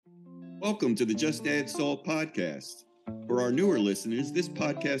Welcome to the Just Add Salt podcast. For our newer listeners, this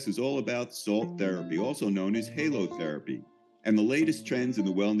podcast is all about salt therapy, also known as halotherapy, and the latest trends in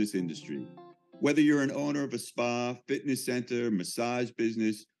the wellness industry. Whether you're an owner of a spa, fitness center, massage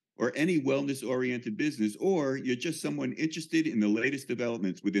business, or any wellness-oriented business, or you're just someone interested in the latest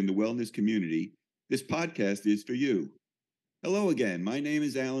developments within the wellness community, this podcast is for you. Hello again. My name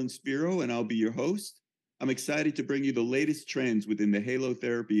is Alan Spiro, and I'll be your host. I'm excited to bring you the latest trends within the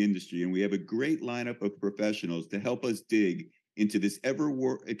halotherapy industry, and we have a great lineup of professionals to help us dig into this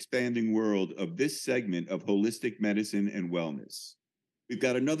ever-expanding world of this segment of holistic medicine and wellness. We've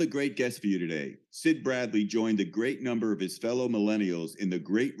got another great guest for you today. Sid Bradley joined a great number of his fellow millennials in the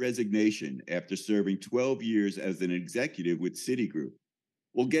Great Resignation after serving 12 years as an executive with Citigroup.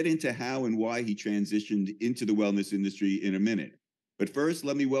 We'll get into how and why he transitioned into the wellness industry in a minute. But first,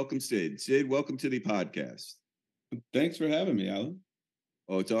 let me welcome Sid. Sid, welcome to the podcast. Thanks for having me, Alan.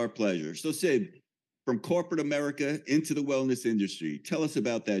 Oh, it's our pleasure. So, Sid, from corporate America into the wellness industry, tell us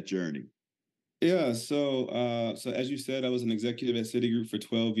about that journey. Yeah, so as you said, I was an executive at Citigroup for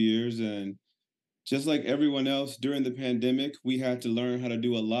 12 years, and just like everyone else during the pandemic, we had to learn how to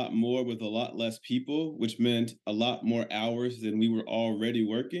do a lot more with a lot less people, which meant a lot more hours than we were already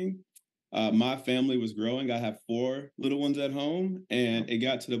working. My family was growing. I have 4 little ones at home, and it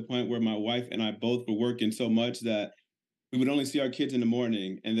got to the point where my wife and I both were working so much that we would only see our kids in the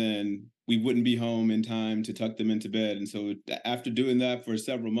morning, and then we wouldn't be home in time to tuck them into bed. And so after doing that for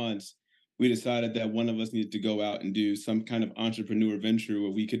several months, we decided that one of us needed to go out and do some kind of entrepreneur venture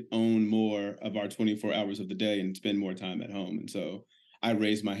where we could own more of our 24 hours of the day and spend more time at home. And so I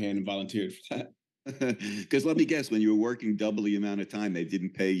raised my hand and volunteered for that. Because let me guess, when you were working double the amount of time, they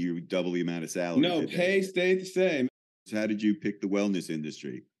didn't pay you double the amount of salary. No, pay stayed the same. So how did you pick the wellness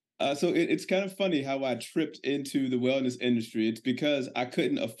industry? So it's kind of funny how I tripped into the wellness industry. It's because I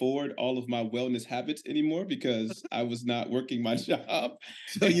couldn't afford all of my wellness habits anymore because I was not working my job.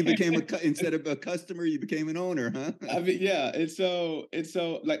 So you became instead of a customer, you became an owner, huh? I mean, yeah. And so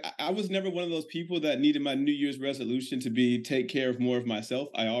like I was never one of those people that needed my New Year's resolution to be take care of more of myself.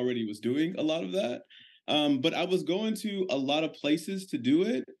 I already was doing a lot of that. But I was going to a lot of places to do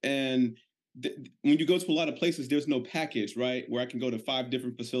it. And when you go to a lot of places, there's no package, right? Where I can go to 5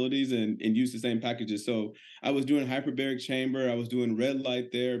 different facilities and use the same packages. So I was doing hyperbaric chamber, I was doing red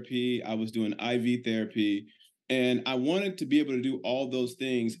light therapy, I was doing IV therapy. And I wanted to be able to do all those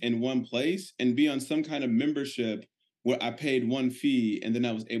things in one place and be on some kind of membership where I paid one fee and then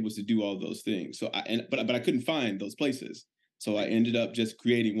I was able to do all those things. So but I couldn't find those places. So I ended up just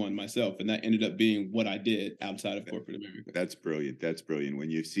creating one myself, and that ended up being what I did outside of corporate America. That's brilliant. That's brilliant. When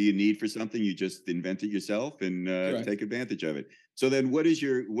you see a need for something, you just invent it yourself and take advantage of it. So then what is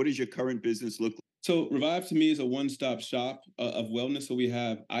your current business look like? So Revive to me is a one-stop shop of wellness. So we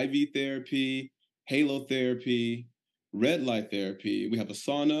have IV therapy, halotherapy, red light therapy. We have a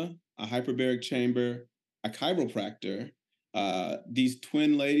sauna, a hyperbaric chamber, a chiropractor, these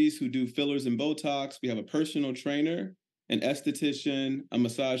twin ladies who do fillers and Botox. We have a personal trainer, an esthetician, a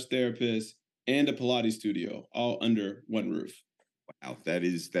massage therapist, and a Pilates studio, all under one roof. Wow,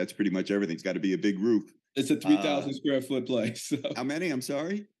 that's pretty much everything. It's got to be a big roof. It's a 3,000 square foot place. So. How many? I'm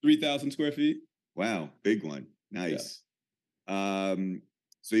sorry? 3,000 square feet. Wow, big one. Nice. Yeah.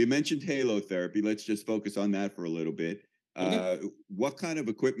 So you mentioned halotherapy. Let's just focus on that for a little bit. Okay. What kind of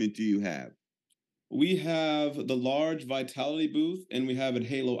equipment do you have? We have the large Vitality Booth, and we have a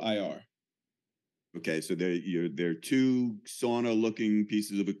HaloIR. Okay, so they're 2 sauna-looking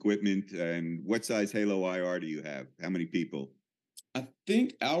pieces of equipment. And what size HaloIR do you have? How many people? I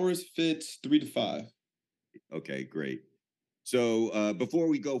think ours fits 3 to 5. Okay, great. So before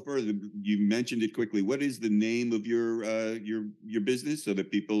we go further, you mentioned it quickly. What is the name of your business, so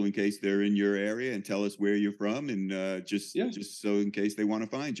that people, in case they're in your area, and tell us where you're from, and just so in case they want to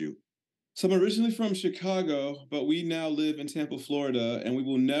find you. So I'm originally from Chicago, but we now live in Tampa, Florida, and we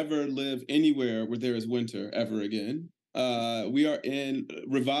will never live anywhere where there is winter ever again. We are in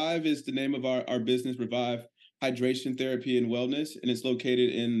Revive is the name of our business, Revive Hydration Therapy and Wellness, and it's located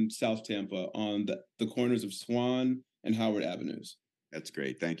in South Tampa on the corners of Swan and Howard Avenues. That's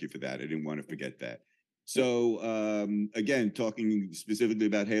great. Thank you for that. I didn't want to forget that. So again, talking specifically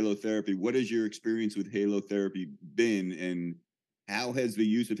about halotherapy, what has your experience with halotherapy been, and how has the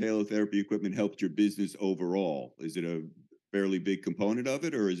use of halotherapy equipment helped your business overall? Is it a fairly big component of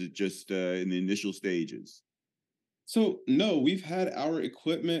it, or is it just in the initial stages? So no, we've had our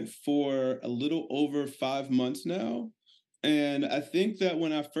equipment for a little over 5 months now. And I think that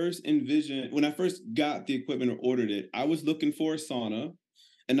when I first got the equipment or ordered it, I was looking for a sauna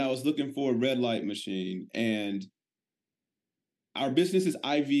and I was looking for a red light machine. And our business is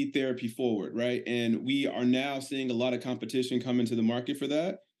IV therapy forward, right? And we are now seeing a lot of competition come into the market for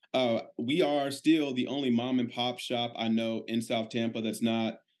that. We are still the only mom and pop shop I know in South Tampa that's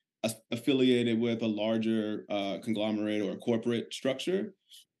not affiliated with a larger conglomerate or a corporate structure.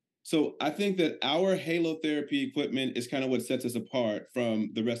 So I think that our halotherapy equipment is kind of what sets us apart from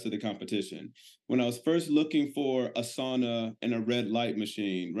the rest of the competition. When I was first looking for a sauna and a red light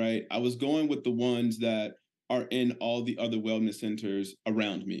machine, right, I was going with the ones that are in all the other wellness centers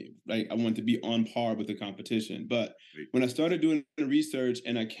around me, right? I wanted to be on par with the competition. But when I started doing research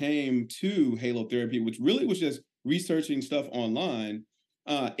and I came to halotherapy, which really was just researching stuff online,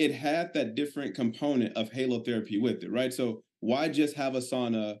 it had that different component of halotherapy with it, right? So why just have a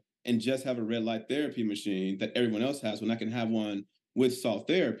sauna and just have a red light therapy machine that everyone else has when I can have one with salt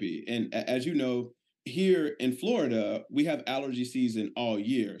therapy? And as you know, here in Florida, we have allergy season all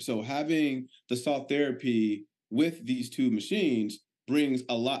year. So having the salt therapy with these two machines brings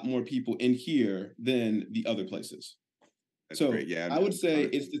a lot more people in here than the other places. That's So great. Yeah, I would say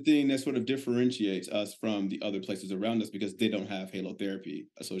it's the thing that sort of differentiates us from the other places around us because they don't have halotherapy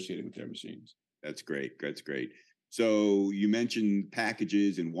associated with their machines. That's great. That's great. So you mentioned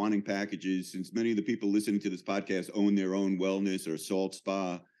packages and wanting packages. Since many of the people listening to this podcast own their own wellness or salt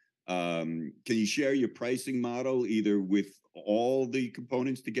spa, can you share your pricing model either with all the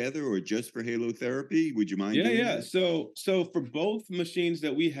components together or just for halotherapy? Would you mind doing that? So for both machines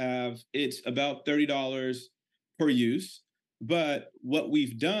that we have, it's about $30 per use. But what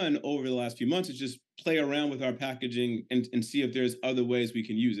we've done over the last few months is just play around with our packaging and see if there's other ways we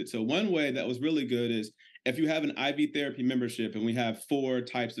can use it. So one way that was really good is if you have an IV therapy membership, and we have 4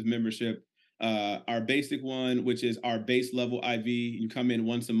 types of membership. Our basic one, which is our base level IV, you come in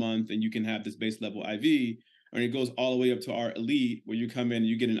once a month and you can have this base level IV. And it goes all the way up to our elite, where you come in and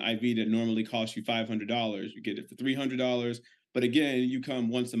you get an IV that normally costs you $500. You get it for $300. But again, you come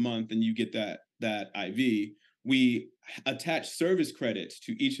once a month and you get that IV. We attach service credits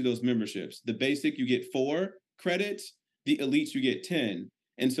to each of those memberships. The basic, you get 4 credits. The elites, you get 10.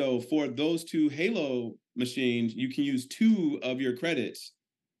 And so for those 2 Halo machines, you can use 2 of your credits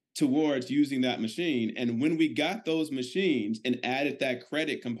towards using that machine. And when we got those machines and added that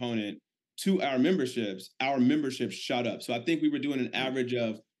credit component to our memberships shot up. So I think we were doing an average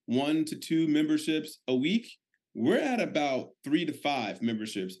of 1 to 2 memberships a week. We're at about 3 to 5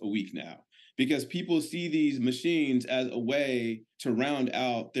 memberships a week now, because people see these machines as a way to round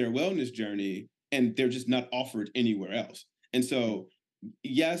out their wellness journey, and they're just not offered anywhere else. And so,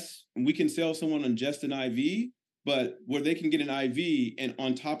 yes, we can sell someone on just an IV, but where they can get an IV and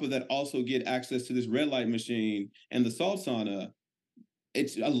on top of that also get access to this red light machine and the salt sauna,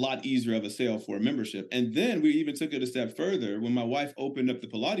 it's a lot easier of a sale for a membership. And then we even took it a step further. When my wife opened up the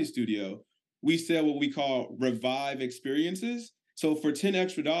Pilates studio, we sell what we call Revive experiences. So for $10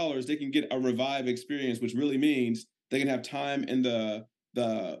 extra, they can get a Revive experience, which really means they can have time in the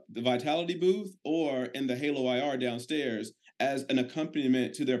Vitality booth or in the HaloIR downstairs as an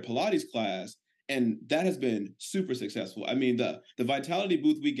accompaniment to their Pilates class. And that has been super successful. I mean, the Vitality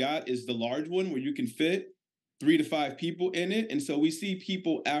booth we got is the large one where you can fit 3 to 5 people in it. And so we see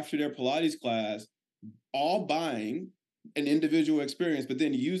people after their Pilates class all buying an individual experience, but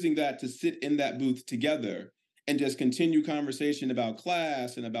then using that to sit in that booth together and just continue conversation about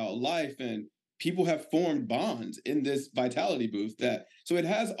class and about life. And people have formed bonds in this Vitality booth so it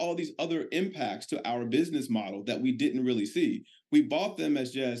has all these other impacts to our business model that we didn't really see. We bought them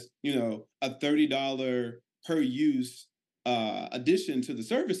as just, a $30 per use addition to the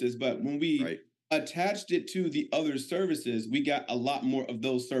services. But when we attached it to the other services, we got a lot more of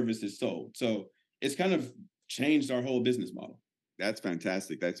those services sold. So it's kind of changed our whole business model. That's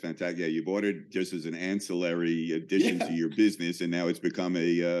fantastic. That's fantastic. Yeah, you bought it just as an ancillary addition to your business, and now it's become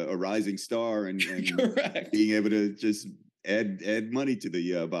a rising star and being able to just add money to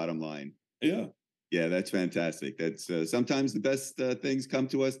the bottom line. Yeah. Yeah, that's fantastic. That's sometimes the best things come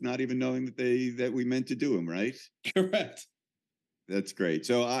to us not even knowing that we meant to do them, right? Correct. That's great.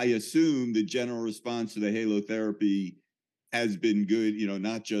 So I assume the general response to the halotherapy has been good,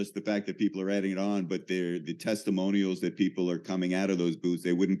 not just the fact that people are adding it on, but the testimonials that people are coming out of those booths.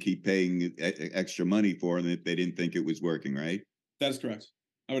 They wouldn't keep paying extra money for them if they didn't think it was working, right? That's correct.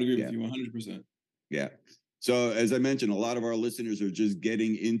 I would agree with you 100%. Yeah. So as I mentioned, a lot of our listeners are just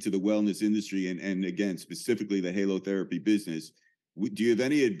getting into the wellness industry and again, specifically the halotherapy business. Do you have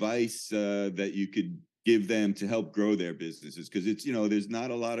any advice that you could give them to help grow their businesses? Because it's, there's not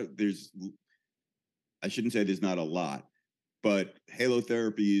a lot of, I shouldn't say there's not a lot, but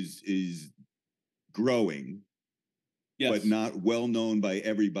halotherapy is growing, but not well known by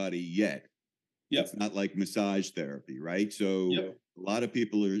everybody yet. Yep. It's not like massage therapy, right? So Yep. a lot of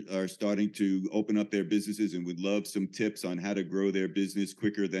people are starting to open up their businesses and would love some tips on how to grow their business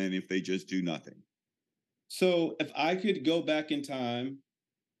quicker than if they just do nothing. So if I could go back in time,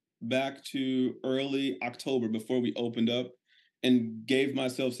 back to early October before we opened up and gave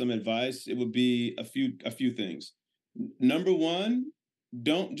myself some advice, it would be a few things. Number one,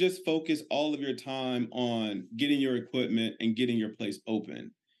 don't just focus all of your time on getting your equipment and getting your place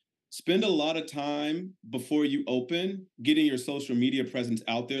open. Spend a lot of time before you open getting your social media presence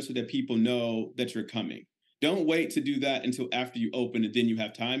out there so that people know that you're coming. Don't wait to do that until after you open and then you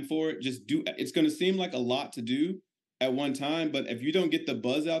have time for it. Just do it's going to seem like a lot to do at one time, but if you don't get the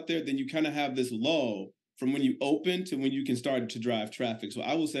buzz out there, then you kind of have this lull from when you open to when you can start to drive traffic. So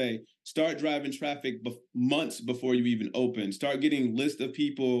I will say start driving traffic months before you even open. Start getting lists of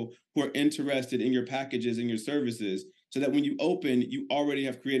people who are interested in your packages and your services so that when you open, you already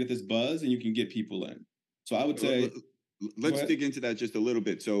have created this buzz and you can get people in. So I would say, Let's dig into that just a little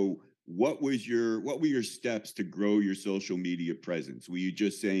bit. So what were your steps to grow your social media presence? Were you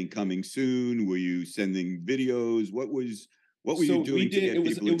just saying coming soon? Were you sending videos? What were you so we doing to did, get it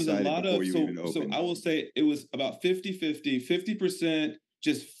people was a excited lot before of, you even so opened? I will say it was about 50%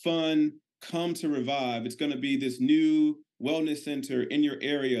 just fun, come to revive. It's going to be this new wellness center in your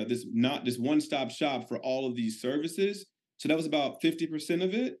area, this one-stop shop for all of these services. So that was about 50%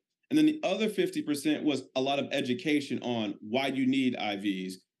 of it. And then the other 50% was a lot of education on why you need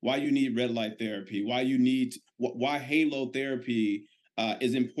IVs, why you need red light therapy, why halotherapy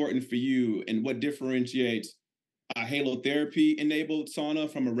is important for you, and what differentiates a halotherapy enabled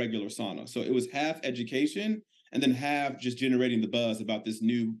sauna from a regular sauna. So it was half education and then half just generating the buzz about this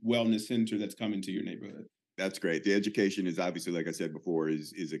new wellness center that's coming to your neighborhood. That's great. The education is obviously, like I said before,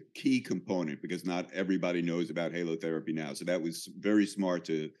 is a key component because not everybody knows about halotherapy now. So that was very smart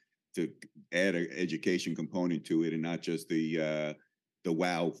to add an education component to it and not just the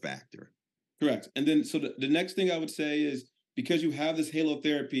wow factor. Correct. And then so the next thing I would say is because you have this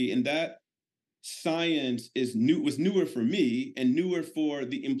halotherapy and that science was newer for me and newer for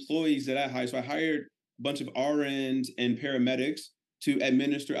the employees that I hired. So I hired a bunch of RNs and paramedics to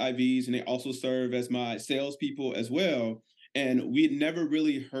administer IVs, and they also serve as my salespeople as well. And we had never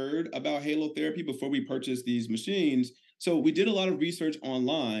really heard about halotherapy before we purchased these machines. So we did a lot of research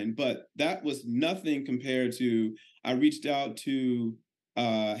online, but that was nothing compared to I reached out to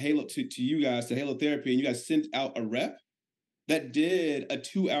to you guys, to Halotherapy, and you guys sent out a rep that did a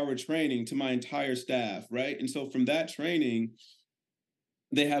 2-hour training to my entire staff, right? And so from that training,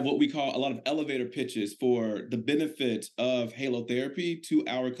 they have what we call a lot of elevator pitches for the benefits of halotherapy to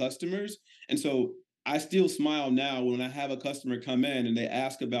our customers. And so I still smile now when I have a customer come in and they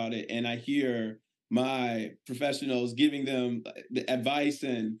ask about it and I hear my professionals giving them the advice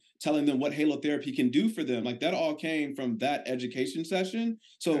and telling them what halotherapy can do for them. Like that all came from that education session.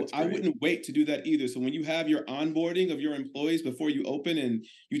 So I wouldn't wait to do that either. So when you have your onboarding of your employees before you open and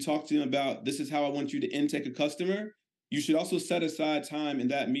you talk to them about this is how I want you to intake a customer, you should also set aside time in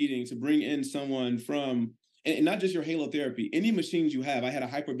that meeting to bring in someone from, and not just your halotherapy, any machines you have. I had a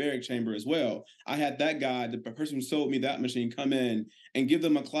hyperbaric chamber as well. I had that guy, the person who sold me that machine, come in and give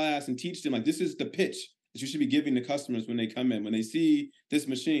them a class and teach them, like, this is the pitch that you should be giving to customers when they come in. When they see this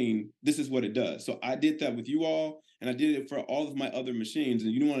machine, this is what it does. So I did that with you all, and I did it for all of my other machines.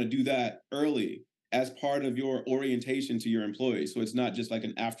 And you want to do that early as part of your orientation to your employees. So it's not just like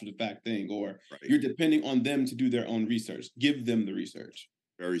an after the fact thing, or you're depending on them to do their own research. Give them the research.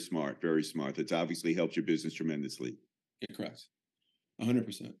 Very smart, very smart. That's obviously helped your business tremendously. Yeah, correct.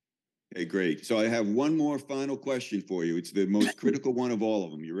 100%. Okay, great. So I have one more final question for you. It's the most critical one of all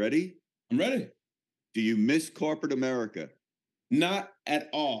of them. You ready? I'm ready. Do you miss corporate America? Not at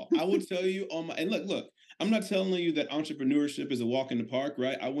all. I will tell you and look, I'm not telling you that entrepreneurship is a walk in the park,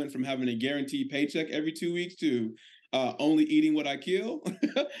 right? I went from having a guaranteed paycheck every 2 weeks to only eating what I kill.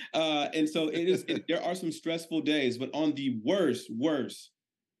 And so there are some stressful days, but on the worst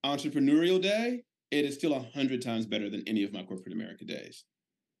entrepreneurial day, it is still 100 times better than any of my corporate America days.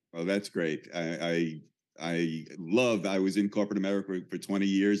 Well, that's great. I was in corporate America for 20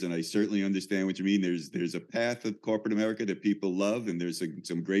 years, and I certainly understand what you mean. There's a path of corporate America that people love, and there's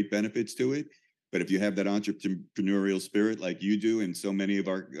some great benefits to it. But if you have that entrepreneurial spirit like you do, and so many of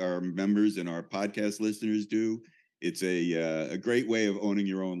our members and our podcast listeners do, it's a great way of owning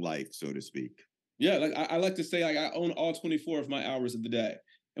your own life, so to speak. Yeah, like I like to say, like I own all 24 of my hours of the day.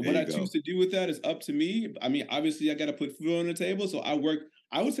 And what I choose to do with that is up to me. I mean, obviously, I got to put food on the table. So I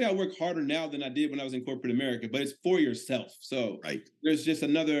would say I work harder now than I did when I was in corporate America, but it's for yourself. So there's just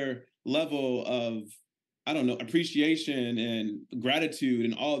another level of I don't know, appreciation and gratitude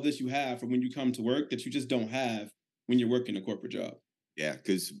and all of this you have from when you come to work that you just don't have when you're working a corporate job. Yeah,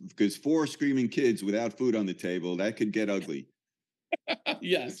 because four screaming kids without food on the table, that could get ugly.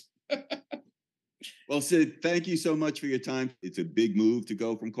 Yes. Well, Sid, thank you so much for your time. It's a big move to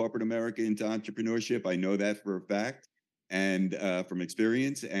go from corporate America into entrepreneurship. I know that for a fact, and from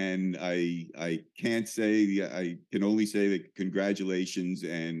experience. And I can't say, I can only say that congratulations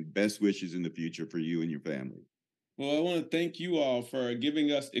and best wishes in the future for you and your family. Well, I want to thank you all for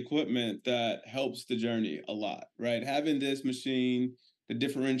giving us equipment that helps the journey a lot, right? Having this machine that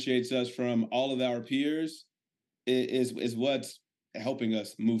differentiates us from all of our peers is what's helping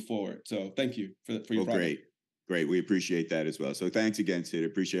us move forward. So thank you for your Well, product. great. We appreciate that as well. So thanks again, Sid.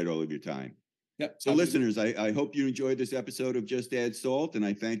 Appreciate all of your time. Yep. So listeners, I hope you enjoyed this episode of Just Add Salt, and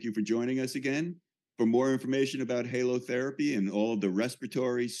I thank you for joining us again. For more information about halotherapy and all of the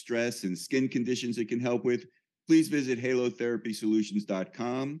respiratory, stress, and skin conditions it can help with, please visit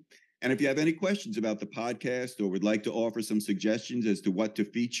halotherapysolutions.com. And if you have any questions about the podcast or would like to offer some suggestions as to what to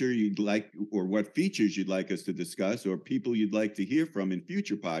feature you'd like, or what features you'd like us to discuss, or people you'd like to hear from in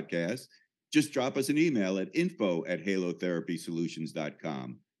future podcasts, just drop us an email at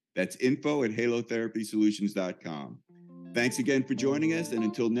info@halotherapysolutions.com. That's info@halotherapysolutions.com. Thanks again for joining us. And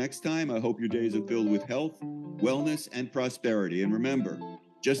until next time, I hope your days are filled with health, wellness, and prosperity. And remember,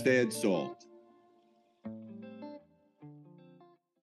 just add salt.